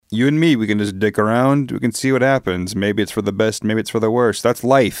you and me, we can just dick around. We can see what happens. Maybe it's for the best. Maybe it's for the worst. That's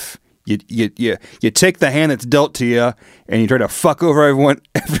life. You take the hand that's dealt to you, and you try to fuck over everyone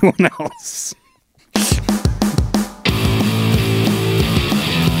else.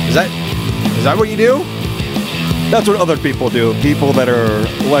 Is that what you do? That's what other people do. People that are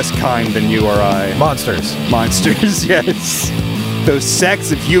less kind than you or I. Monsters, yes. Those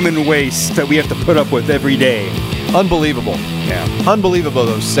sacks of human waste that we have to put up with every day. unbelievable. Yeah. Unbelievable,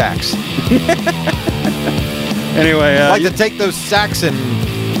 those sacks. Anyway, like to take those sacks and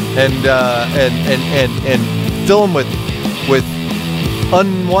fill them with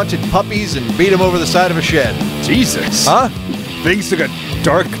unwanted puppies and beat them over the side of a shed. Jesus. Huh? Things took a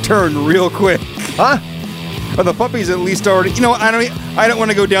dark turn real quick. Huh? Are the puppies at least already? You know, I don't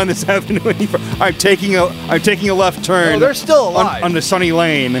want to go down this avenue any further. I'm taking a left turn. Oh, they're still alive on the sunny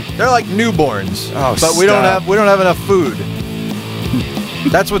lane. They're like newborns. Oh, but we don't have enough food.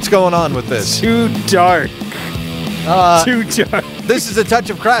 That's what's going on with this. Too dark. Too dark. This is A Touch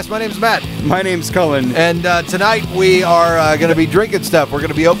of Crass. My name's Matt. My name's Cullen. And tonight we are going to be drinking stuff. We're going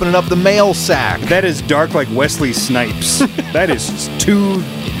to be opening up the mail sack. That is dark like Wesley Snipes. That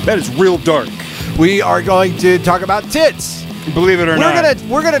is real dark. We are going to talk about tits. Believe it or not.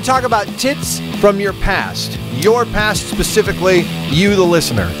 We're gonna talk about tits from your past. Your past specifically, you the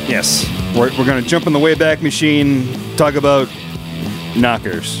listener. Yes. We're going to jump in the Wayback Machine, talk about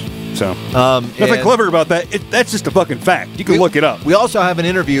knockers. So, nothing clever about that. That's just a fucking fact. You can look it up. We also have an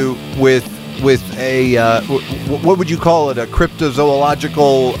interview with a, what would you call it, a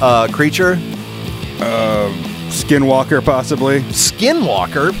cryptozoological creature? Skinwalker, possibly.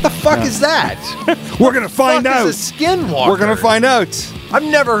 Skinwalker? What the fuck is that? We're going to find out. What is a skinwalker? We're going to find out. I've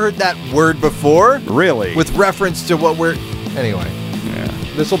never heard that word before. Really? With reference to what we're... Anyway. Yeah.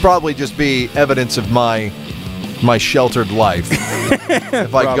 This will probably just be evidence of my sheltered life.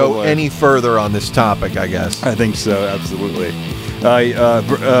 If I go any further on this topic, I guess. I think so, absolutely.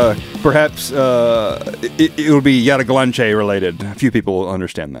 Perhaps it will be Yataglanche related. A few people will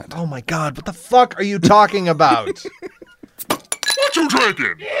understand that. Oh my God, what the fuck are you talking about? What you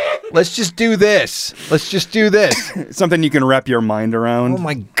drinking? Let's just do this. Something you can wrap your mind around. Oh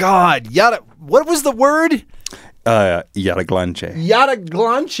my God, what was the word? Yataglanche.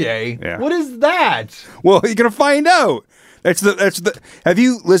 Yataglanche? Yeah. What is that? Well, you're gonna find out. That's the. Have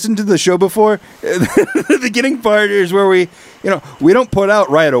you listened to the show before? The beginning part is where we don't put out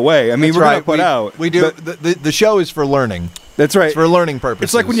right away. I mean, we're gonna put out. We do. The show is for learning. That's right. It's for learning purposes.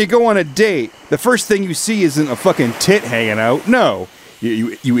 It's like when you go on a date. The first thing you see isn't a fucking tit hanging out. No,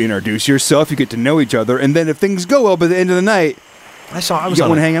 you introduce yourself. You get to know each other, and then if things go well by the end of the night, I was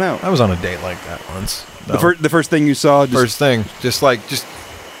hanging out. I was on a date like that once. The first thing you saw, just letting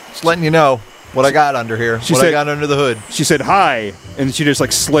you know what I got under here. I got under the hood. She said hi, and she just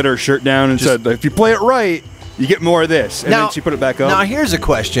like slid her shirt down and said, "If you play it right, you get more of this." And then she put it back up. Now here's a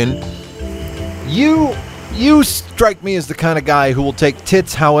question: You strike me as the kind of guy who will take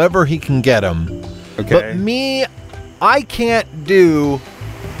tits however he can get them. Okay. But me, I can't do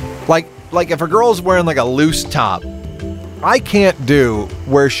like if a girl's wearing like a loose top. I can't do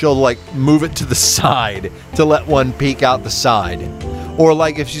where she'll like move it to the side to let one peek out the side. Or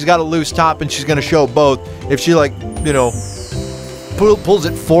like if she's got a loose top and she's going to show both, if she like, pulls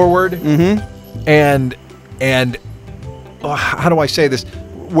it forward and how do I say this?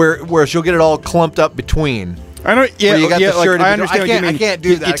 Where she'll get it all clumped up between. I don't. Yeah, you got the shirt. I understand what you mean. I can't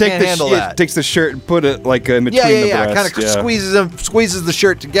do that. I can't handle that. Takes the shirt and put it like in between the breasts. Kind of squeezes the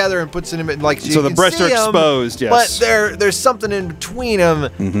shirt together and puts it in like so the breasts are exposed. Yes, but there's something in between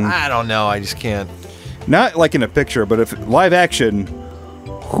them. I don't know. I just can't. Not like in a picture, but if live action,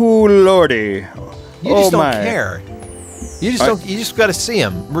 whoo lordy, you just don't care. You just got to see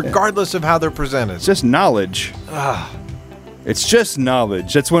them, regardless of how they're presented. It's just knowledge. It's just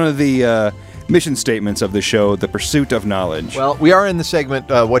knowledge. That's one of the mission statements of the show, the pursuit of knowledge. Well, we are in the segment,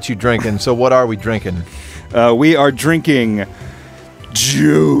 What You Drinking, so what are we drinking? We are drinking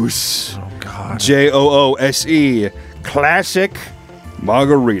Juice. Oh, God. JOOSE. Classic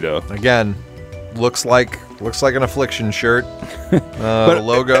margarita. Again, looks like an Affliction shirt.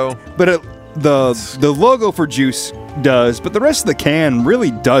 Logo. But the logo for Juice does, but the rest of the can really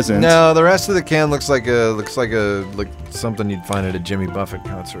doesn't. No, the rest of the can looks like something you'd find at a Jimmy Buffett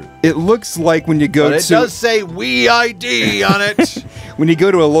concert. It looks like when you go but it does say We ID on it. When you go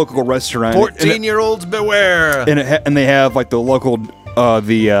to a local restaurant, 14-year-olds beware. And they have like the local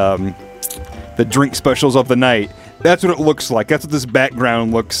the drink specials of the night. That's what it looks like. That's what this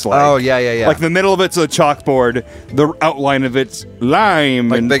background looks like. Oh, yeah. Like the middle of it's a chalkboard. The outline of it's lime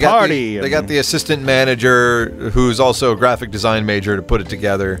Like and they party. They got the assistant manager who's also a graphic design major to put it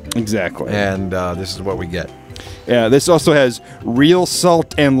together. Exactly. And this is what we get. Yeah, this also has real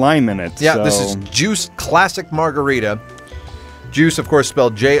salt and lime in it. Yeah, so- this is Juice Classic Margarita. Juice, of course,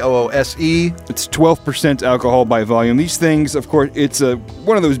 spelled Joose. It's 12% alcohol by volume. These things, of course, it's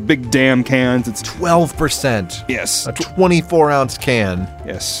one of those big damn cans. It's 12%. yes, A 24-ounce can.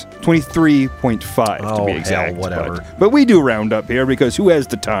 yes, 23.5 to Oh, be exact. hell, whatever. But we do round up here because who has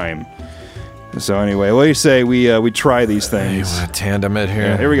the time? So anyway, what do you say we try these You things? want to tandem it here?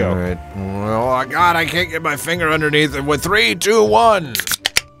 Yeah, here we go. All right. Oh, God, I can't get my finger underneath it. With 3, 2, 1.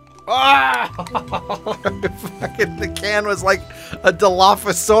 Ah! Fucking the can was like a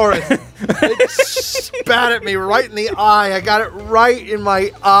Dilophosaurus. It spat at me right in the eye. I got it right in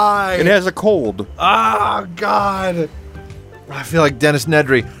my eye. It has a cold. Oh, God. I feel like Dennis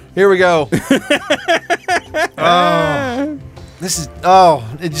Nedry. Here we go.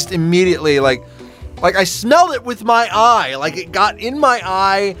 It just immediately, like I smelled it with my eye. Like, it got in my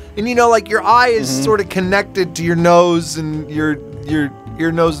eye. And, you know, like, your eye is sort of connected to your nose and your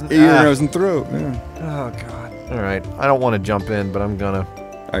nose and... Ear, nose, and throat. Yeah. Oh, God. All right. I don't want to jump in, but I'm gonna...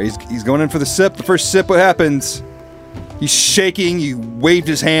 All right, he's going in for the sip. The first sip, what happens? He's shaking. He waved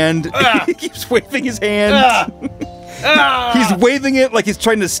his hand. He keeps waving his hand. He's waving it like he's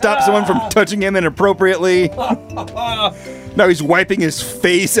trying to stop someone from touching him inappropriately. Now he's wiping his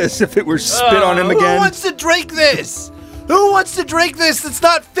face as if it were spit on him Who again. wants to drink this? Who wants to drink this that's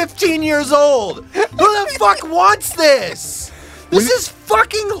not 15 years old? Who the fuck wants this? This is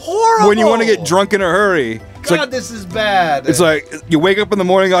fucking horrible. When you want to get drunk in a hurry. It's God, like, this is bad. it's like you wake up in the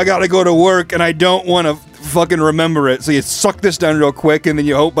morning, I gotta go to work, and I don't want to fucking remember it. So you suck this down real quick, and then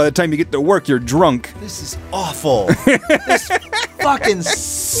you hope by the time you get to work, you're drunk. This is awful. This fucking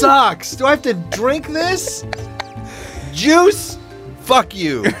sucks. Do I have to drink this? Juice? Fuck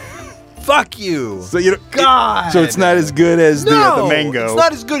you. Fuck you. So you don't, God. So it's not as good as the mango. It's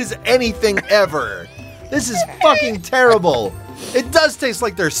not as good as anything ever. This is fucking terrible. It does taste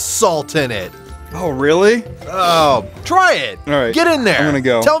like there's salt in it. Oh, really? Oh, try it. All right. Get in there. I'm gonna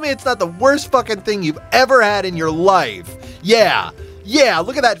go. Tell me it's not the worst fucking thing you've ever had in your life. Yeah.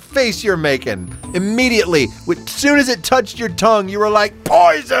 Look at that face you're making. Immediately, as soon as it touched your tongue, you were like,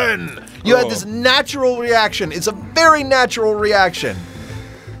 poison! You had this natural reaction. It's a very natural reaction.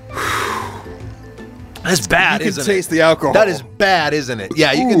 That's bad, You isn't can taste it? the alcohol. That is bad, isn't it?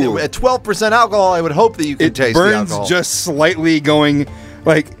 Yeah, you can. Ooh. At 12% alcohol, I would hope that you can It taste the burns alcohol. just slightly, going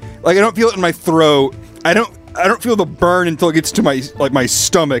like I don't feel it in my throat. I don't feel the burn until it gets to my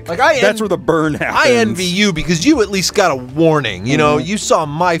stomach. That's where the burn happens. I envy you because you at least got a warning. You know, you saw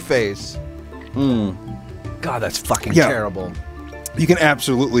my face. God, that's fucking terrible. You can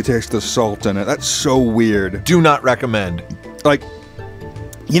absolutely taste the salt in it. That's so weird. Do not recommend. Like,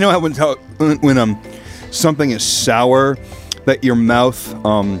 you know how when something is sour, that your mouth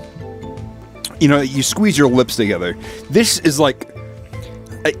you squeeze your lips together. This is like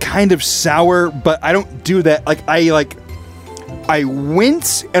kind of sour, but I don't do that. I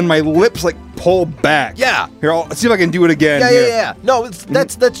wince and my lips pull back. Yeah. Here, I'll see if I can do it again. Yeah. No,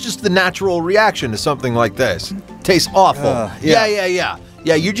 that's just the natural reaction to something like this. Tastes awful. Yeah.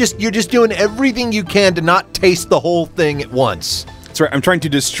 You're just doing everything you can to not taste the whole thing at once. That's right. I'm trying to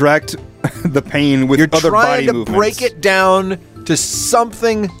distract the pain with You're other trying body to movements. break it down to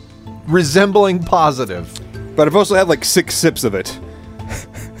something resembling positive. But I've also had 6 sips of it.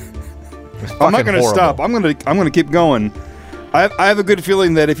 I'm not going to stop. I'm going to keep going. I have a good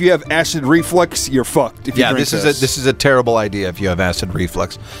feeling that if you have acid reflux, you're fucked. If you drink this is a terrible idea if you have acid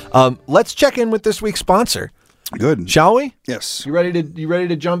reflux. Let's check in with this week's sponsor, good. shall we? Yes. You ready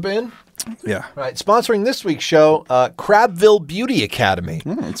to jump in? Yeah. All right, sponsoring this week's show, Crabville Beauty Academy.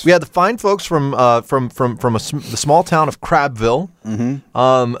 We had the fine folks from the small town of Crabville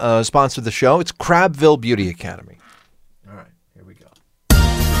sponsor the show. It's Crabville Beauty Academy. All right, here we go.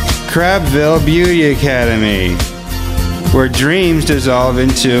 Crabville Beauty Academy, where dreams dissolve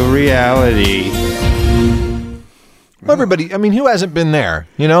into reality. Well, everybody, I mean, who hasn't been there,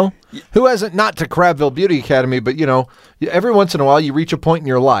 you know? Who hasn't, not to Crabville Beauty Academy, but, you know, every once in a while you reach a point in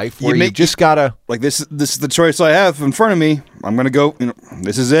your life where you just gotta... This is the choice I have in front of me. I'm going to go,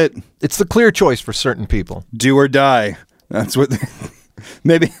 this is it. It's the clear choice for certain people. Do or die. That's what,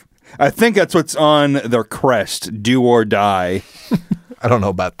 maybe, I think that's what's on their crest. Do or die. I don't know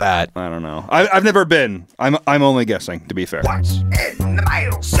about that. I don't know. I've never been. I'm only guessing, to be fair. What's in the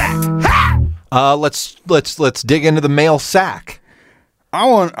mail sack? Ha! Let's dig into the mail sack. I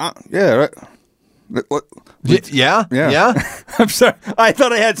want, Yeah. I'm sorry. I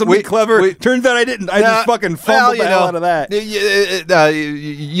thought I had something clever. Turns out I didn't. I just fucking fumbled the hell out of that.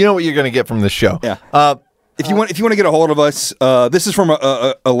 You know what you're going to get from this show. Yeah. If you want to get a hold of us, this is from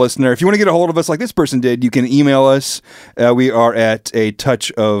a listener. If you want to get a hold of us like this person did, you can email us. We are at a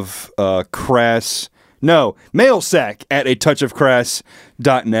touch of crass. No, mailsack at a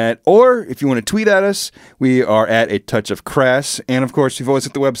touchofcrass.net. Or if you want to tweet at us, we are at a touch of crass. And of course, you've always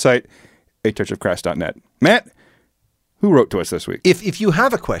hit the website, a touchofcrass.net. Matt, who wrote to us this week? If you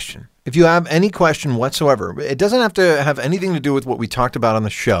have a question, if you have any question whatsoever, it doesn't have to have anything to do with what we talked about on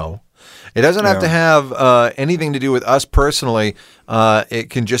the show. It doesn't have to have anything to do with us personally.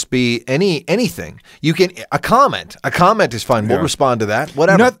 It can just be anything. You can a comment. A comment is fine. We'll respond to that.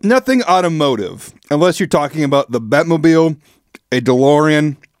 Whatever. Nothing automotive, unless you're talking about the Batmobile, a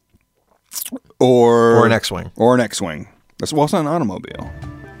DeLorean, or an X-wing. Or an X-wing. It's not an automobile.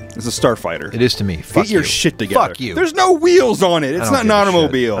 It's a starfighter. It is to me. Fuck Get your you. shit together. Fuck you. There's no wheels on it. It's not an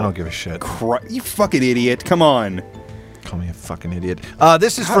automobile. I don't give a shit. You fucking idiot. Come on. Call me a fucking idiot.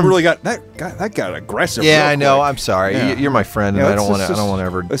 This is from really got aggressive. Yeah, I know. Quick. I'm sorry. Yeah. You're my friend, and I don't want to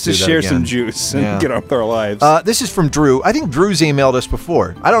ever. Let's just share some juice and get on with our lives. This is from Drew. I think Drew's emailed us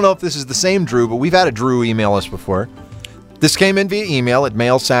before. I don't know if this is the same Drew, but we've had a Drew email us before. This came in via email at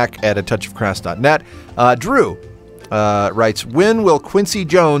mailsack@atouchofcrass.net. Drew writes, "When will Quincy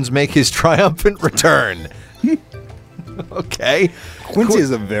Jones make his triumphant return?" Okay. Quincy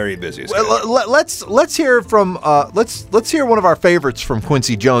is a very busy. Well, let's hear from let's hear one of our favorites from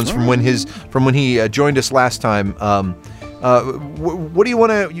Quincy Jones from when he joined us last time. What do you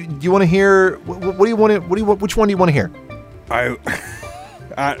want to? Do you want to hear? What do you want to? Which one do you want to hear?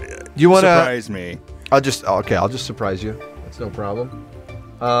 You want to surprise me? I'll just surprise you. That's no problem.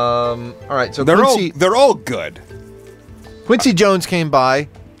 All right. So they're all good. Quincy Jones came by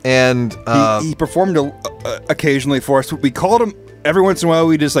and he performed occasionally for us. We called him every once in a while.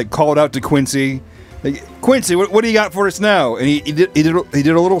 We just called out to Quincy. Like, Quincy, what do you got for us now? And he did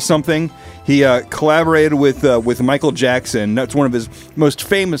a little something. He collaborated with Michael Jackson. That's one of his most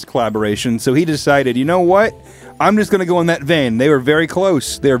famous collaborations. So he decided, you know what? I'm just going to go in that vein. They were very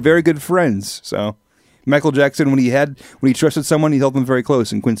close. They were very good friends. So Michael Jackson, when he trusted someone, he held them very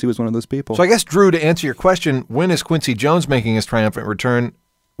close, and Quincy was one of those people. So I guess, Drew, to answer your question, when is Quincy Jones making his triumphant return?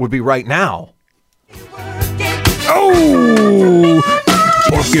 Would be right now. Oh!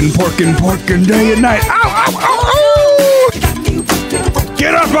 Porkin' day and night. Ow, ow, ow, ow!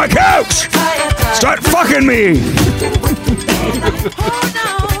 Get off my couch! Start fucking me!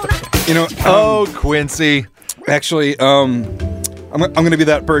 Quincy. Actually, I'm going to be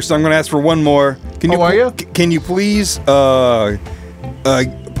that person. I'm going to ask for one more. Can you please pull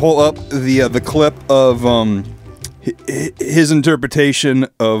up the clip of his interpretation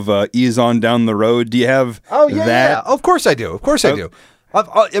of "Ease On Down the Road"? Do you have that? Yeah. Of course I do. I do.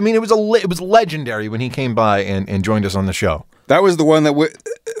 I mean, it was legendary when he came by and joined us on the show. That was the one that was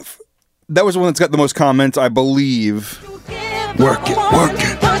the one that's got the most comments, I believe. Work it.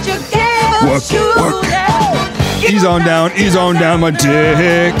 Ease on down my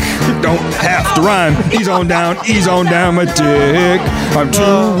dick. Don't have to rhyme. Ease on down my dick. I'm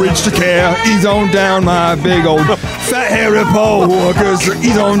too rich to care. Ease on down my big old fat hairy pole. Cause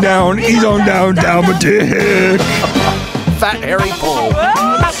ease on down my dick. Fat hairy pole.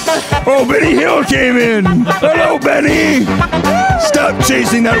 Oh, Benny Hill came in. Hello, Benny. Stop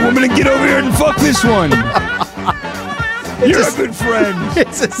chasing that woman and get over here and fuck this one. You're a good friend.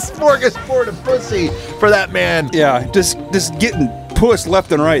 It's a smorgasbord of pussy for that man. Yeah, just getting puss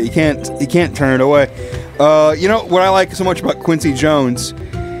left and right. You can't turn it away. You know what I like so much about Quincy Jones?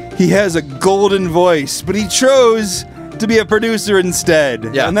 He has a golden voice, but he chose to be a producer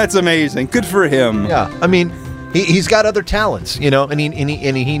instead. Yeah, and that's amazing. Good for him. Yeah, I mean, he's got other talents, and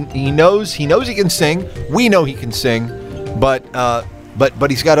he knows he can sing. We know he can sing, but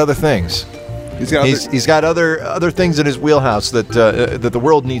he's got other things. He's got other things in his wheelhouse that the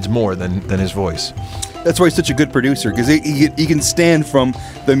world needs more than his voice. That's why he's such a good producer, because he can stand from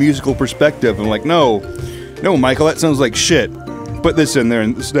the musical perspective and no, Michael, that sounds like shit. Put this in there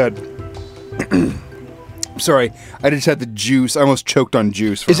instead. Sorry, I just had the juice. I almost choked on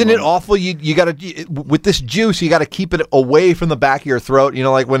juice. Isn't it awful? You got to with this juice, you got to keep it away from the back of your throat.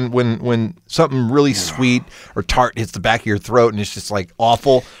 Like when something really sweet or tart hits the back of your throat, and it's just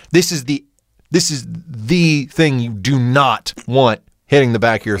awful. This is the thing you do not want hitting the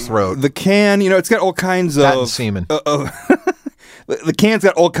back of your throat. The can, it's got all kinds of... That and semen. The can's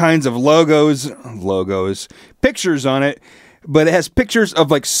got all kinds of logos, pictures on it. but it has pictures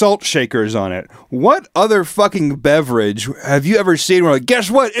of like salt shakers on it. What other fucking beverage have you ever seen where like, guess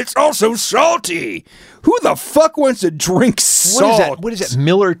what? It's also salty. Who the fuck wants to drink salt? What is that?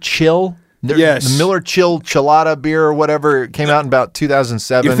 Miller Chill? Yes. The Miller Chill Chilada beer or whatever. It came out in about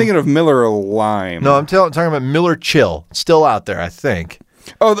 2007. You're thinking of Miller Lime. No, I'm talking about Miller Chill. It's still out there, I think.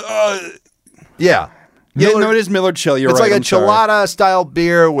 Oh, Yeah. yeah, no, it is Miller Chill. You're It's right. like a I'm sorry. Chilada style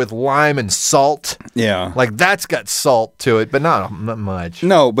beer with lime and salt. Yeah. Like that's got salt to it, but not much.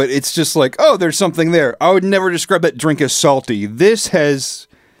 No, but it's just like, oh, there's something there. I would never describe that drink as salty. This has,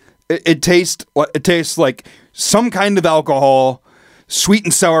 it tastes like some kind of alcohol, sweet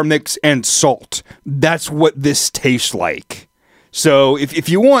and sour mix, and salt. That's what this tastes like. So if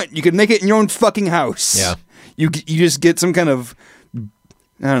you want, you can make it in your own fucking house. Yeah. You just get some kind of,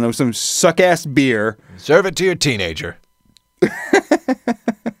 I don't know, some suck-ass beer. Serve it to your teenager.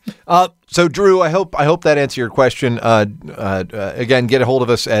 So Drew, I hope that answered your question. Again, get a hold of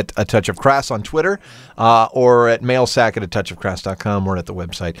us at A Touch of Crass on Twitter, or at mailsack@atouchofcrass.com, or at the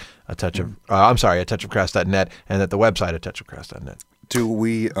website atouchofcrass.net, and at the website atouchofcrass.net. Do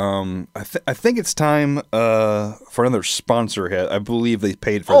we? I think it's time for another sponsor hit. I believe they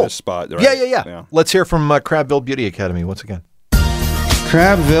paid for this spot. Right? Yeah. Let's hear from Crabville Beauty Academy once again.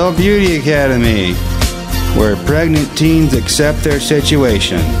 Crabville Beauty Academy, where pregnant teens accept their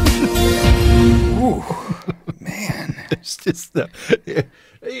situation. Ooh, man. It's just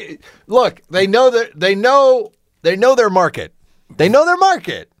look. They know their market. They know their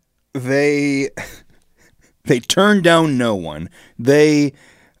market. They turn down no one. They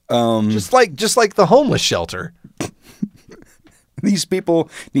Just like the homeless shelter. these people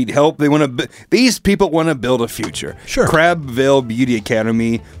need help. These people want to build a future. Sure. Crabville Beauty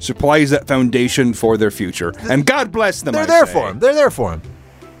Academy supplies that foundation for their future, and God bless them. They're there for him. They're there for him.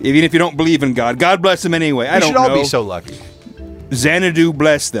 Even if you don't believe in God, God bless them anyway. I We don't should all know. be so lucky. Xanadu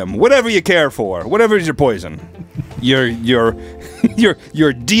bless them. Whatever you care for. Whatever is your poison. your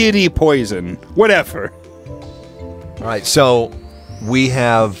deity poison. Whatever. All right, so we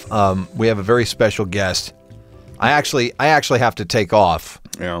have a very special guest. I actually have to take off.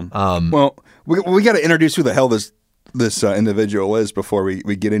 Yeah. Well, we got to introduce who the hell this individual is before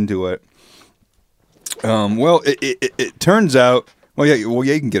we get into it. Well, it turns out. Well, yeah,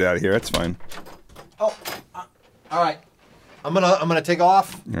 you can get out of here. That's fine. Oh, all right. I'm gonna take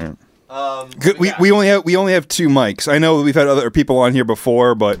off. Yeah. We only have two mics. I know we've had other people on here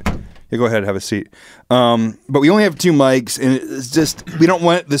before, but yeah, go ahead and have a seat. But we only have two mics, and it's just we don't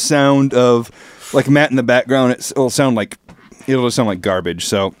want the sound of like Matt in the background. It'll sound like garbage.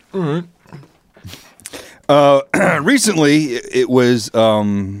 So recently, it was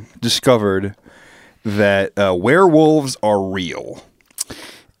discovered that werewolves are real,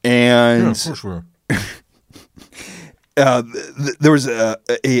 and there was a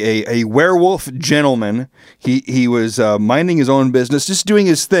werewolf gentleman. He was minding his own business, just doing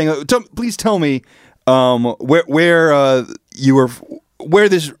his thing. Please tell me where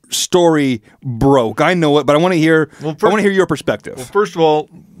this story broke. I know it, but I want to hear. I want to hear your perspective. Well, first of all,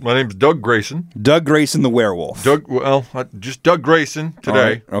 my name's Doug Grayson. Doug Grayson, the werewolf. Just Doug Grayson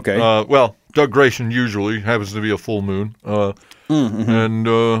today. All right, okay. Doug Grayson usually happens to be a full moon. And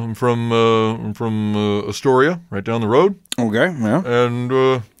I'm from Astoria, right down the road. Okay. Yeah. And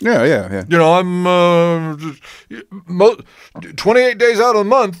Yeah. you know, I'm 28 days out of the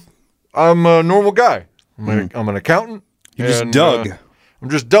month. I'm a normal guy. I'm an accountant. You're just Doug. I'm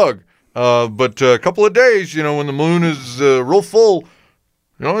just Doug. But a couple of days, you know, when the moon is real full,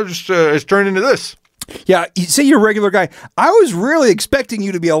 you know, it's turned into this. Yeah, you say you're a regular guy. I was really expecting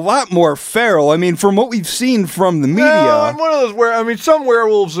you to be a lot more feral. I mean, from what we've seen from the media. No, I'm one of those some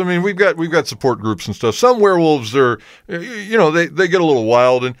werewolves. I mean, we've got support groups and stuff. Some werewolves are, you know, they get a little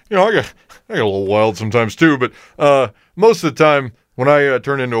wild, and you know, I get a little wild sometimes too. But most of the time, when I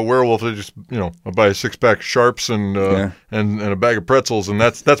turn into a werewolf, I just, you know, I buy a 6-pack of Sharps and a bag of pretzels, and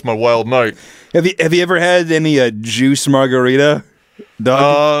that's my wild night. Have you ever had any juice margarita?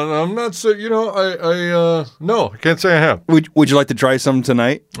 Doug? I'm not so. You know, no, I can't say I have. Would you like to try some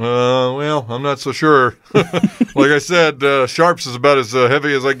tonight? Well, I'm not so sure. Like I said, Sharps is about as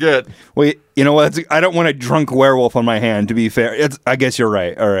heavy as I get. Well, you know what? I don't want a drunk werewolf on my hand. To be fair, I guess you're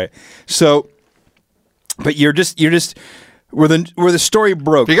right. All right. So, but you're just where the story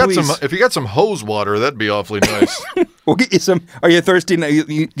broke. If you got some hose water, that'd be awfully nice. We'll get you some. Are you thirsty? Do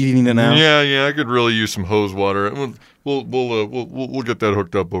you need it now? Yeah, I could really use some hose water. We'll get that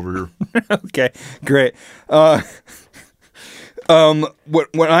hooked up over here. Okay, great. When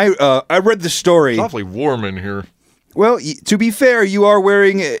I read the story, It's awfully warm in here. Well, to be fair, you are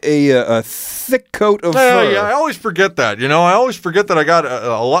wearing a thick coat of fur. Yeah, I always forget that. You know, I always forget that I got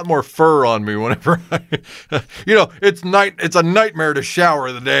a lot more fur on me whenever it's a nightmare to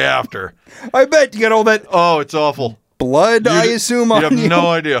shower the day after. I bet you got all that Oh, it's awful. blood, I assume, You on have you. no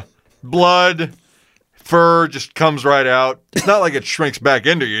idea. Blood, fur just comes right out. It's not like it shrinks back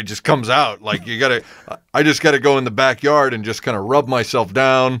into you. It just comes out. Like I just got to go in the backyard and just kind of rub myself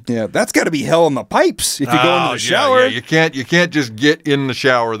down. Yeah, that's got to be hell in the pipes if you go into Oh, the shower. Yeah, you can't just get in the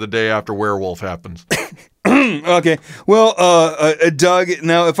shower the day after werewolf happens. Okay. Well, Doug,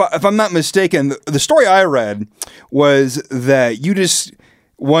 now, if I'm not mistaken, the story I read was that you just,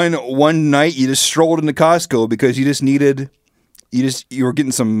 one night, you just strolled into Costco because you were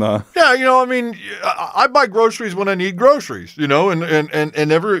getting some, Yeah, I mean, I buy groceries when I need groceries, and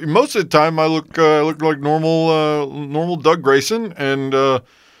most of the time I look like normal Doug Grayson, and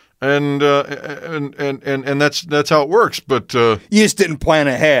that's how it works. But you just didn't plan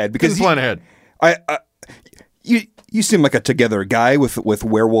ahead because didn't plan ahead. You seem like a together guy with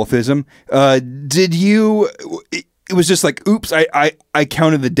werewolfism. Did you? It was just like, oops, I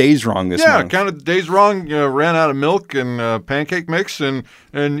counted the days wrong this Yeah, month. counted the days wrong. Ran out of milk and pancake mix, and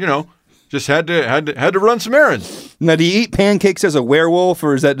just had to run some errands. Now, do you eat pancakes as a werewolf,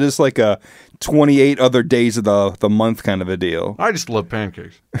 or is that just like a 28 other days of the month kind of a deal? I just love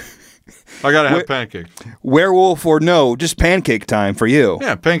pancakes. I gotta have pancakes. Werewolf or no, just pancake time for you.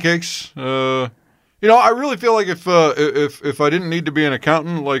 Yeah, pancakes. I really feel like if I didn't need to be an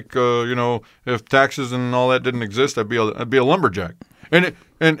accountant, like if taxes and all that didn't exist, I'd be a lumberjack, and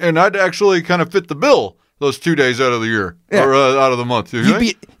I'd actually kind of fit the bill those 2 days out of the year or out of the month.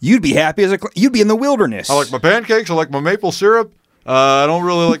 You'd be happy you'd be in the wilderness. I like my pancakes. I like my maple syrup. I don't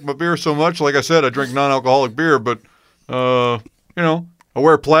really like my beer so much. Like I said, I drink non-alcoholic beer, but I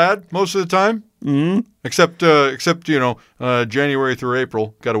wear plaid most of the time. Mm-hmm. Except January through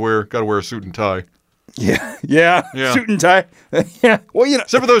April, gotta wear a suit and tie. Yeah. Suit and tie. Yeah. Well,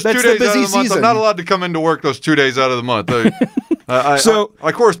 except for those 2 that's days the out busy of the month, season. I'm not allowed to come into work those 2 days out of the month.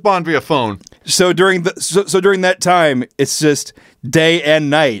 I correspond via phone. So during that time, it's just day and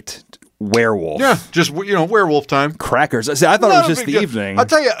night werewolf. Yeah, just werewolf time. Crackers. I thought it was just the evening. I'll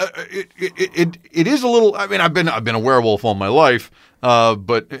tell you, it is a little. I mean, I've been a werewolf all my life,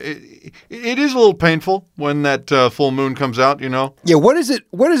 but it is a little painful when that full moon comes out. Yeah. What does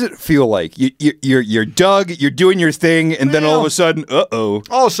it feel like? You're Doug. You're doing your thing, and then all of a sudden, all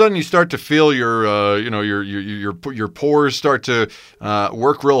of a sudden you start to feel your pores start to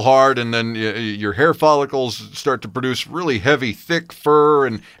work real hard, and then your hair follicles start to produce really heavy, thick fur,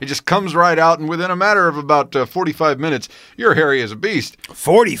 and it just comes right out. And within a matter of about 45 minutes, you're hairy as a beast.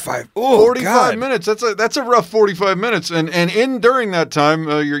 45. Oh, 45 God. minutes. That's a rough 45 minutes, and during that time,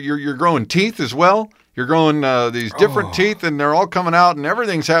 you're growing teeth as well. You're growing these different teeth, and they're all coming out, and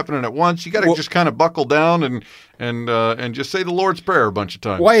everything's happening at once. You got to just kind of buckle down and just say the Lord's Prayer a bunch of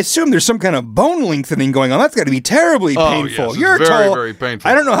times. Well, I assume there's some kind of bone lengthening going on. That's got to be terribly painful. Yes, You're it's very, tall. very painful.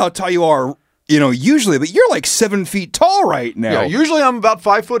 I don't know how tall you are, usually, but you're like 7 feet tall right now. Yeah, usually I'm about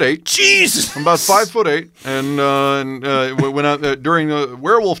 5'8". Jesus. I'm about 5'8", and when I during the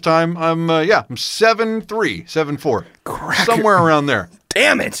werewolf time, I'm 7'3", 7'4", somewhere around there.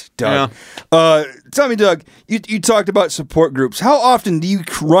 Damn it, Doug. Tell me, Doug, you talked about support groups. How often do you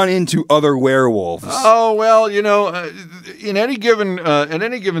run into other werewolves? Oh, well, in any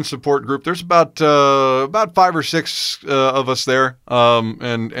given support group, there's about 5 or 6 of us there.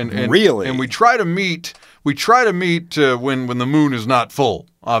 And really? And we try to meet when the moon is not full,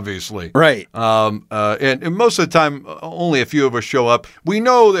 obviously. Right. And most of the time, only a few of us show up. We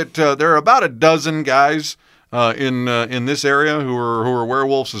know that there are about a dozen guys in this area who are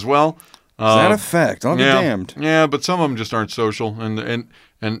werewolves as well. Is that a fact? I'll be damned. Yeah, but some of them just aren't social, and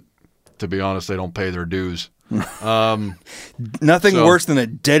to be honest, they don't pay their dues. Nothing worse than a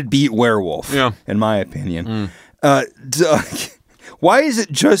deadbeat werewolf, in my opinion. Doug, why is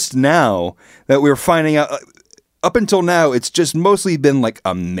it just now that we're finding out? Up until now, it's just mostly been like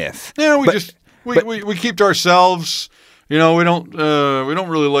a myth. Yeah, we keep to ourselves. We don't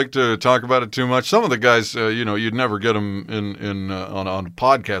really like to talk about it too much. Some of the guys, you'd never get them on a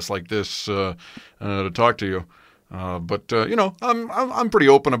podcast like this to talk to you. But I'm pretty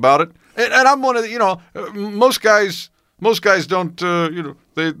open about it, and I'm one of the, most guys don't,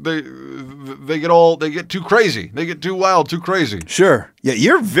 they get too crazy. They get too wild, too crazy. Sure. Yeah,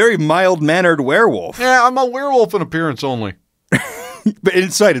 you're a very mild-mannered werewolf. Yeah, I'm a werewolf in appearance only. But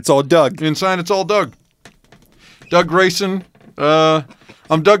inside, it's all Doug. Inside, it's all Doug. Doug Grayson.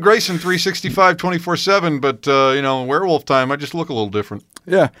 I'm Doug Grayson, 365, 24/7. But werewolf time, I just look a little different.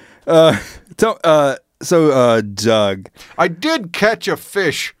 Yeah. Doug, I did catch a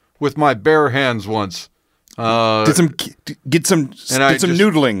fish with my bare hands once. get some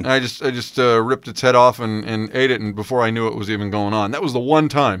noodling. I just ripped its head off and ate it, and before I knew it was even going on. That was the one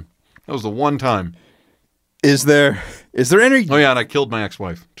time. Is there any Oh yeah, and I killed my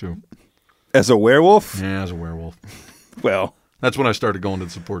ex-wife too. as a werewolf? Yeah, as a werewolf. Well, That's when I started going to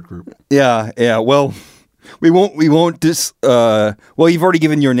the support group. yeah. Well, we won't well, you've already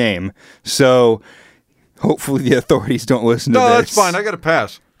given your name, so hopefully the authorities don't listen to No, this. that's fine. I got a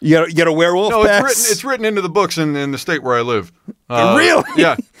pass. You got a werewolf No, pass? it's written into the books in the state where I live. Really?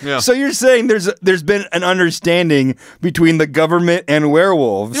 Yeah. So you're saying there's been an understanding between the government and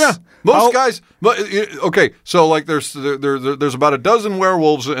werewolves? Yeah, most guys. But okay, so like there's about a dozen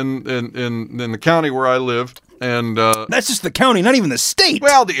werewolves in the county where I live, and That's just the county, not even the state.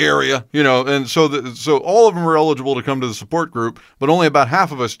 well, the area, and so all of them are eligible to come to the support group, but only about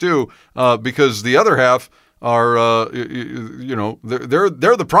half of us do, because the other half are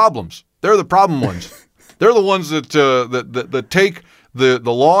they're the problems. They're the problem ones. They're the ones that take the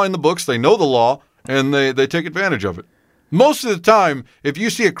law in the books. They know the law and they take advantage of it. Most of the time, if you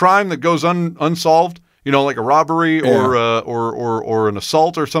see a crime that goes unsolved, like a robbery or an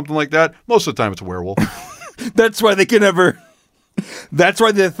assault or something like that, most of the time it's a werewolf. That's why they can never. That's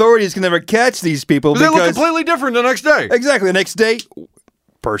why the authorities can never catch these people They because look completely different the next day. exactly the next day,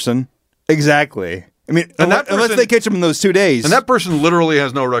 person. Exactly. I mean, And that unless person- they catch them in those 2 days. And that person literally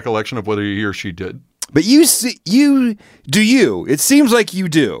has no recollection of whether he or she did. But you see, it seems like you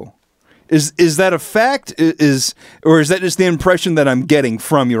do. Is that a fact? Or is that just the impression that I'm getting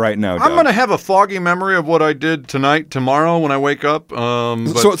from you right now, Doug? I'm going to have a foggy memory of what I did tomorrow when I wake up.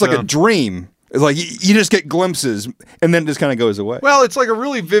 So it's like a dream. It's like you just get glimpses, and then it just kind of goes away. Well, it's like a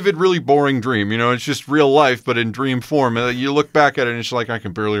really vivid, really boring dream. It's just real life, but in dream form. You look back at it, and it's like, I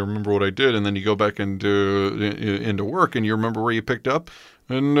can barely remember what I did. And then you go back into work, and you remember where you picked up.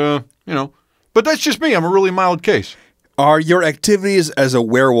 And, but that's just me. I'm a really mild case. Are your activities as a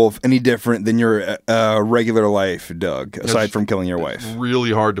werewolf any different than your regular life, Doug, aside from killing your wife?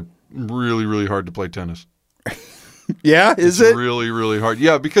 Really hard to play tennis. Yeah, is It's it? really, really hard.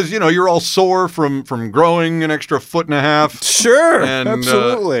 Yeah, because, you're all sore from growing an extra foot and a half. Sure, And,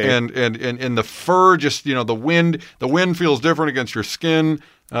 absolutely. And the fur, just, the wind feels different against your skin.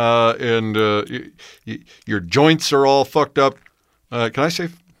 Your joints are all fucked up. Can I say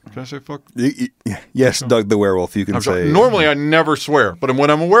fuck? Yes, Doug the werewolf, you can I'm say. sorry. Normally I never swear, but when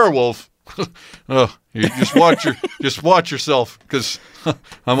I'm a werewolf, you just watch yourself, because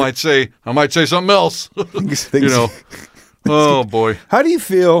I might say something else. Oh boy. How do you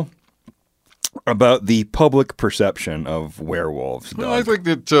feel about the public perception of werewolves, Doug? Well, I think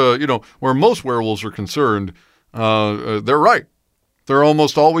that where most werewolves are concerned, they're right. They're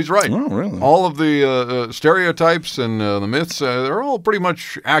almost always right. Oh, really? All of the stereotypes and the myths, they're all pretty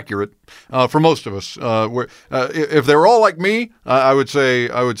much accurate for most of us. If they were all like me, I would say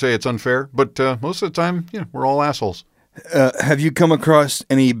it's unfair. But most of the time, we're all assholes. Have you come across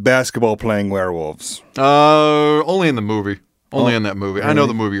any basketball-playing werewolves? Only in the movie. Only in that movie. Really? I know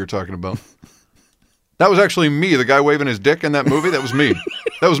the movie you're talking about. That was actually me, the guy waving his dick in that movie. That was me.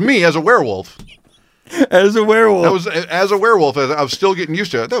 That was me as a werewolf. As a werewolf. That was as a werewolf. I was still getting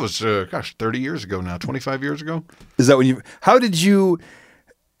used to it. That was 30 years ago now, 25 years ago. Is that when you? How did you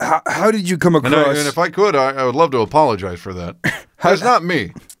come across? And if I could, I would love to apologize for that. That's not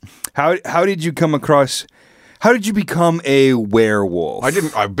me. How did you come across? How did you become a werewolf?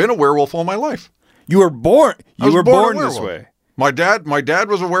 I've been a werewolf all my life. You were born. I was born a this werewolf. way. My dad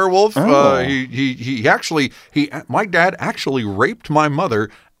was a werewolf. Oh. My dad actually raped my mother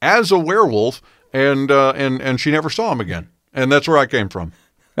as a werewolf. And she never saw him again. And that's where I came from.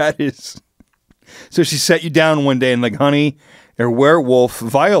 That is. So she set you down one day and like, honey, a werewolf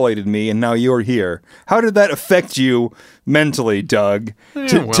violated me, and now you're here. How did that affect you mentally, Doug?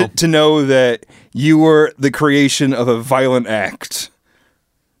 To know that you were the creation of a violent act.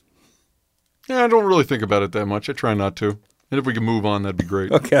 Yeah, I don't really think about it that much. I try not to. And if we can move on, that'd be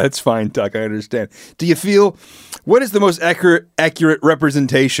great. Okay, that's fine, Doug. I understand. Do you feel? What is the most accurate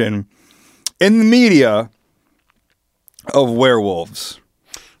representation in the media of werewolves?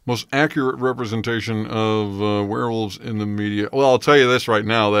 Most accurate representation of werewolves in the media. Well, I'll tell you this right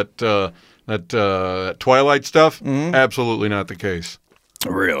now, that Twilight stuff, absolutely not the case.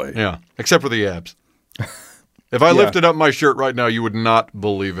 Really? Yeah, except for the abs. If I lifted up my shirt right now, you would not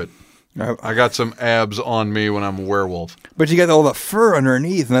believe it. I got some abs on me when I'm a werewolf. But you got all the fur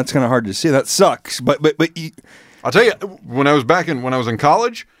underneath, and that's kind of hard to see. That sucks. But you... I'll tell you, when I was in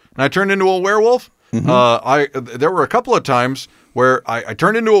college, and I turned into a werewolf, there were a couple of times where I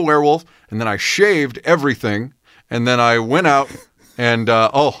turned into a werewolf, and then I shaved everything, and then I went out, and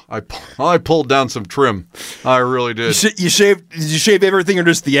I pulled down some trim. I really did. Did you shave everything or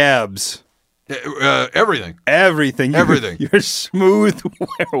just the abs? Everything. Everything. Everything. You're a smooth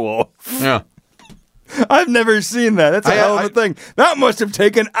werewolf. Yeah. I've never seen that. That's a hell of a thing. That must have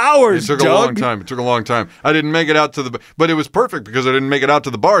taken hours, It took a long time. It took a long time. I didn't make it out to but it was perfect because I didn't make it out to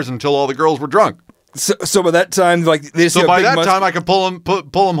the bars until all the girls were drunk. So by that time, like they So by that time, I could pull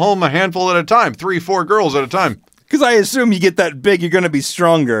them home a handful at a time, 3-4 girls at a time. Because I assume you get that big, you're going to be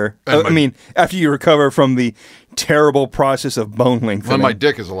stronger. I mean, after you recover from the terrible process of bone lengthening. Well, my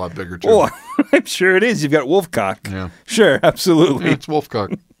dick is a lot bigger too. Oh, I'm sure it is. You've got wolf cock. Yeah. Sure, absolutely. Yeah, it's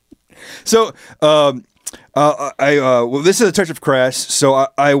wolfcock. So, well, this is a touch of crass. So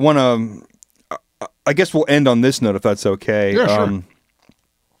I want to. I guess we'll end on this note if that's okay. Yeah, sure.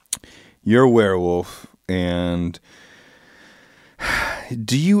 You're a werewolf, and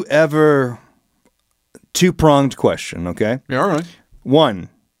do you ever? Two-pronged question. Okay. Yeah. All right. One,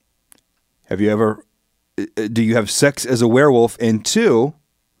 have you ever? Do you have sex as a werewolf? And two,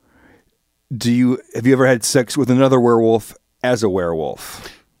 have you ever had sex with another werewolf as a werewolf?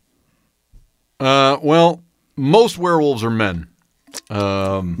 Well, most werewolves are men.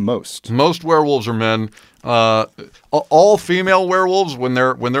 Most werewolves are men. All female werewolves, when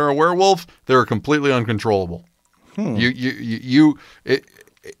they're a werewolf, they're completely uncontrollable.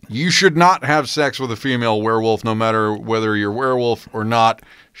 You should not have sex with a female werewolf, no matter whether you're werewolf or not.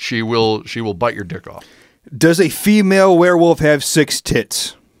 She will bite your dick off. Does a female werewolf have 6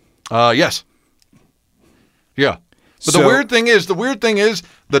 tits? Yes. Yeah. But the weird thing is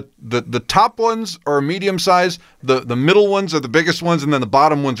that the top ones are medium size, the middle ones are the biggest ones, and then the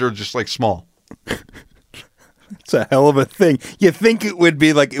bottom ones are just like small. It's a hell of a thing. You think it would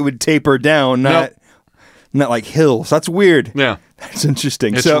be like it would taper down, not like hills. That's weird. Yeah. That's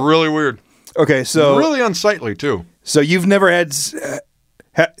interesting. It's really weird. Okay, so really unsightly too. So you've never had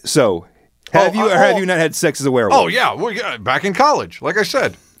have you not had sex as a werewolf? Oh yeah, back in college, like I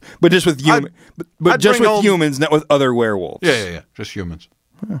said. But just with humans, but just with humans, not with other werewolves. Yeah, just humans.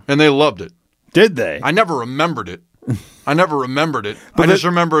 And they loved it. Did they? I never remembered it. I just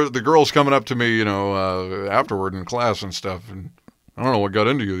remember the girls coming up to me, afterward in class and stuff. And I don't know what got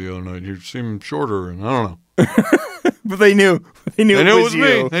into you the other night. You seemed shorter, and I don't know. But they knew it was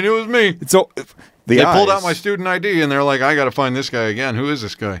me. They knew it was me. So they pulled out my student ID, and they're like, "I got to find this guy again. Who is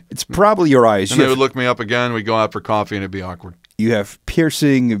this guy?" It's probably your eyes. And they would look me up again. We'd go out for coffee, and it'd be awkward. You have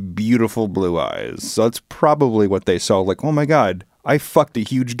piercing, beautiful blue eyes. So that's probably what they saw. Like, oh my God, I fucked a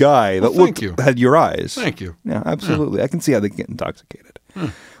huge guy that had your eyes. Thank you. Yeah, absolutely. Yeah. I can see how they get intoxicated.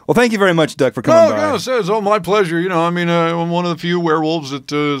 Well, thank you very much, Doug, for coming by. No, it's all my pleasure. I'm one of the few werewolves that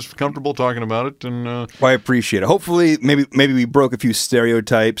is comfortable talking about it. And well, I appreciate it. Hopefully, maybe we broke a few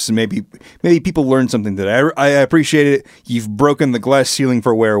stereotypes, and maybe people learned something today. I appreciate it. You've broken the glass ceiling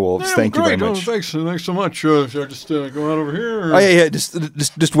for werewolves. Thank you very much. Thanks so much. Should I just go out over here? Or? Oh yeah.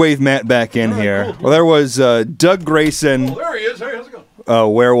 Just wave Matt back in here. Cool. Well, there was Doug Grayson. Oh, there he is. Hey, how's it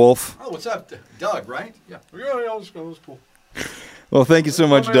going? Werewolf. Oh, what's up, Doug? Right? Yeah. Yeah, let's go. That's cool. Well, thank you so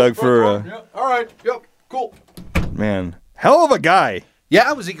much, Doug, for... Yeah. All right. Yep. Cool. Man, hell of a guy.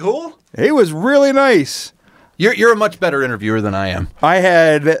 Yeah, was he cool? He was really nice. You're a much better interviewer than I am. I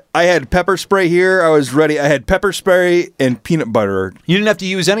had pepper spray here. I was ready. I had pepper spray and peanut butter. You didn't have to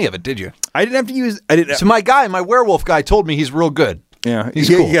use any of it, did you? I didn't have to use... So my werewolf guy told me he's real good. Yeah. He's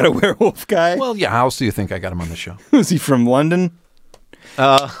cool. You got a werewolf guy? Well, yeah. How else do you think I got him on the show? Was he from London?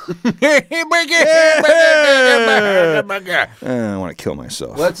 I want to kill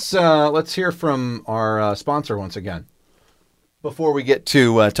myself. Let's hear from our sponsor once again before we get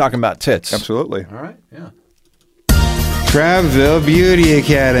to talking about tits. Absolutely. All right. Yeah. Crabville Beauty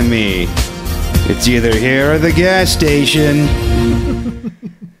Academy. It's either here or the gas station.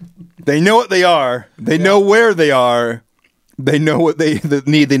 They know what they are. They know where they are. They know what they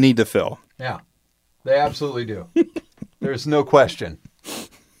need to fill. Yeah. They absolutely do. There's no question.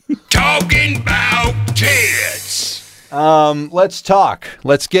 Talking about tits. Let's talk.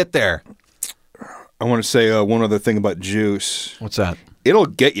 Let's get there. I want to say one other thing about juice. What's that? It'll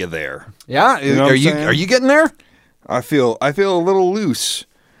get you there. Yeah, are you getting there? I feel a little loose.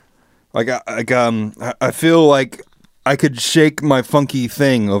 I feel like I could shake my funky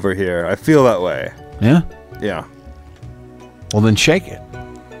thing over here. I feel that way. Yeah. Yeah. Well, then shake it.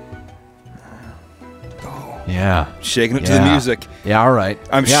 Yeah, shaking it to the music. Yeah, all right.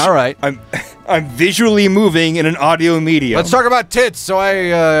 All right. I'm visually moving in an audio medium. Let's talk about tits, so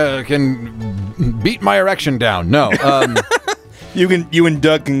I can beat my erection down. No, you and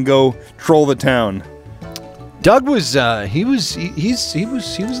Doug can go troll the town. Doug was he was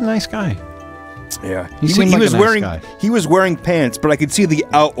a nice guy. Yeah, He seemed like was a nice wearing guy. he was wearing pants, but I could see the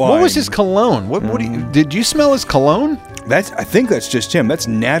outline. What was his cologne? What did you smell his cologne? I think that's just him. That's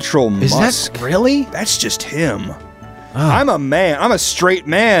natural Is musk. that really? That's just him. I'm a man. I'm a straight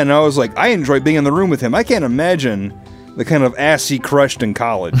man. I was like, I enjoy being in the room with him. I can't imagine the kind of ass he crushed in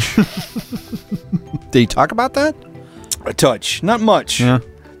college. Did he talk about that? A touch, not much. Yeah.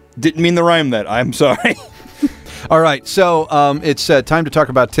 Didn't mean to rhyme that. I'm sorry. All right, so it's time to talk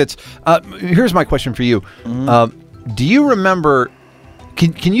about tits. Here's my question for you. Do you remember,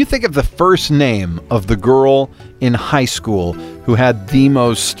 can you think of the first name of the girl in high school who had the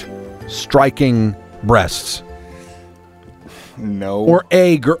most striking breasts? No. Or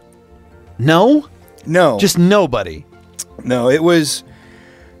a girl? No? No. Just nobody. no. It was.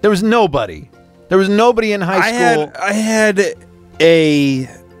 There was nobody. There was nobody in high school. I had a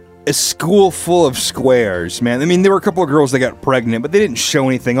school full of squares, man. I mean, there were a couple of girls that got pregnant, but they didn't show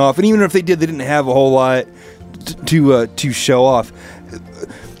anything off. And even if they did, they didn't have a whole lot to show off.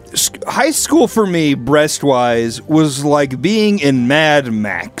 High school for me, breast-wise, was like being in Mad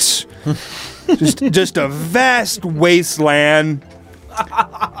Max. just a vast wasteland.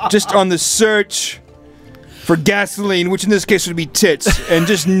 Just on the search for gasoline, which in this case would be tits, and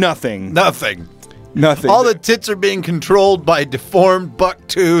just nothing. Nothing. Nothing. All the tits are being controlled by deformed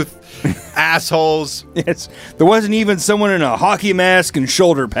bucktooth assholes. Yes, there wasn't even someone in a hockey mask and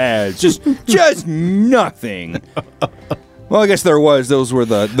shoulder pads. Just nothing. Well, I guess there was. Those were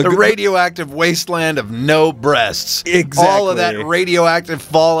the radioactive wasteland of no breasts. Exactly. All of that radioactive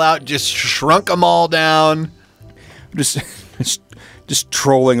fallout just shrunk them all down. just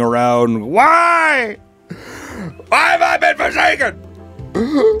trolling around. Why? Why have I been forsaken?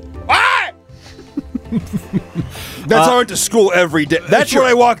 Why? That's how I went to school every day. That's what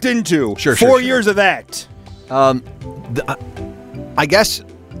I walked into. Sure, 4 years of that. I guess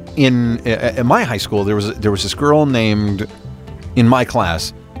in my high school there was this girl named in my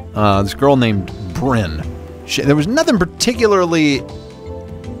class. This girl named Bryn. There was nothing particularly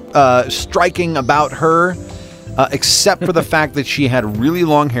striking about her, except for the fact that she had really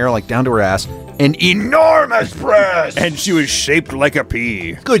long hair, like down to her ass, and enormous breasts. And she was shaped like a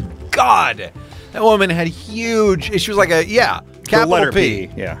pea. Good God, that woman had huge. She was like a The capital letter P.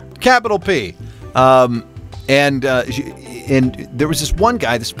 Yeah. Capital P. And there was this one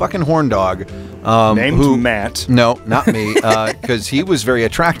guy, this fucking horn dog. Named Matt. No, not me, because he was very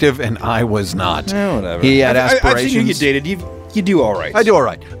attractive and I was not. Whatever. He had I've aspirations. seen you get dated. You do all right. I do all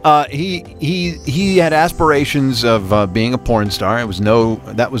right. He had aspirations of being a porn star. That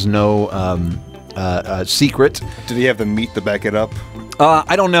was no secret. Did he have the meat to back it up?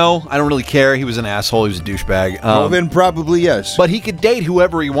 I don't know. I don't really care. He was an asshole. He was a douchebag. Well, then probably yes. But he could date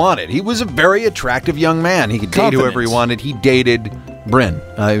whoever he wanted. He was a very attractive young man. He could date whoever he wanted. He dated Bryn.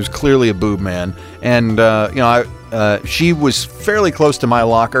 He was clearly a boob man. And, she was fairly close to my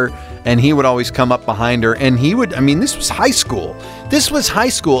locker, and he would always come up behind her. And he would, this was high school.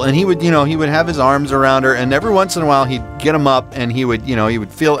 And he would, he would have his arms around her, and every once in a while he'd get him up, and he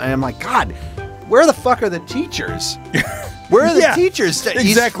would feel, and I'm like, God, where the fuck are the teachers? Where are the teachers?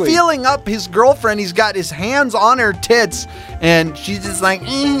 Exactly. He's feeling up his girlfriend. He's got his hands on her tits, and she's just like,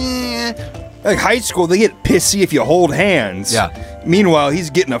 Like high school, they get pissy if you hold hands. Yeah. Meanwhile, he's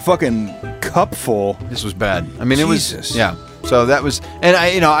getting a fucking cup full. This was bad. It Jesus. was, yeah. So that was, and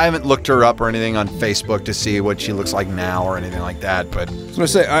I haven't looked her up or anything on Facebook to see what she looks like now or anything like that, but. I was gonna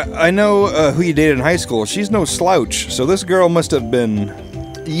say, I know who you dated in high school. She's no slouch, so this girl must have been.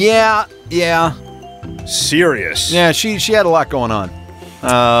 Yeah. Serious. Yeah, she had a lot going on.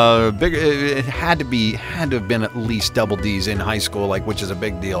 Big. It had to have been at least double D's in high school, which is a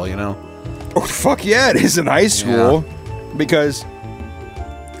big deal, Oh fuck yeah, it is in high school, because.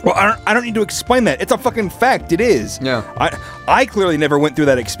 Well, I don't need to explain that. It's a fucking fact. It is. Yeah. I clearly never went through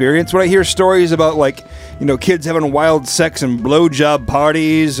that experience. When I hear stories about kids having wild sex and blowjob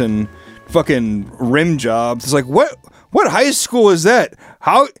parties and fucking rim jobs, it's like what high school is that?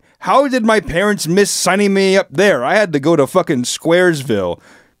 How did my parents miss signing me up there? I had to go to fucking Squaresville.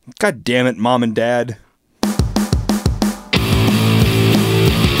 God damn it, Mom and Dad.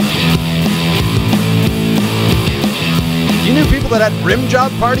 You knew people that had rim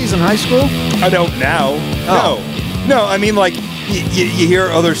job parties in high school? I don't now. Oh. No. I mean, you hear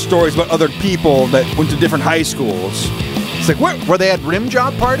other stories about other people that went to different high schools. It's like, what? Where they had rim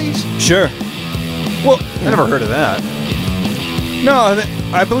job parties? Sure. Well, I never heard of that. No,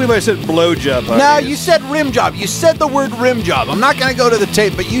 I believe I said blowjob parties. No, you said rim job. You said the word rim job. I'm not going to go to the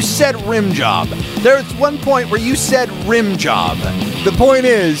tape, but you said rim job. There's one point where you said rim job. The point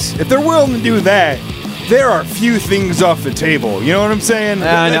is, if they're willing to do that, there are few things off the table. You know what I'm saying?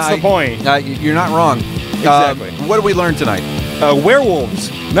 That's the point. You're not wrong. Exactly. What did we learn tonight?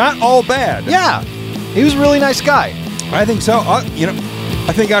 Werewolves, not all bad. Yeah, he was a really nice guy. I think so.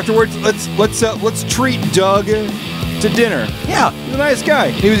 I think afterwards, let's treat Doug to dinner. Yeah, He's a nice guy.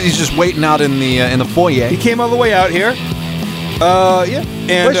 he's just waiting out in the foyer. He came all the way out here. Yeah.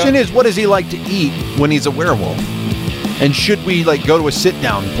 And Question is, what does he like to eat when he's a werewolf? And should we go to a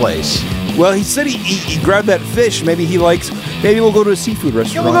sit-down place? well, he said he grabbed that fish. Maybe we'll go to a seafood Yeah,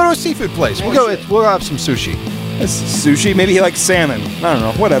 restaurant. we'll go to a seafood place. We'll have some sushi. That's sushi. Maybe he likes salmon. I don't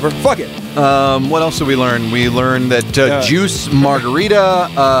know. Whatever. Fuck it. What else did we learn? We learned that juice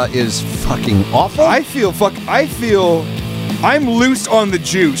margarita is fucking awful. I feel I'm loose on the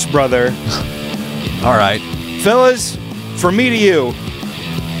juice, brother. All right. Fellas, from me to you,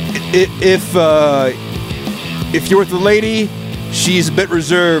 if you're with a lady, she's a bit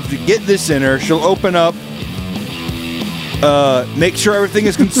reserved. Get this in her. She'll open up. Make sure everything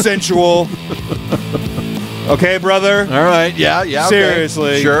is consensual. Okay, brother? All right. Yeah. Okay.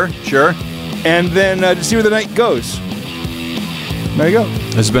 Seriously. Sure. And then just see where the night goes. There you go.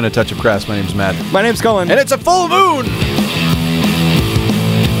 This has been A Touch of Crass. My name's Matt. My name's Colin. And it's a full moon!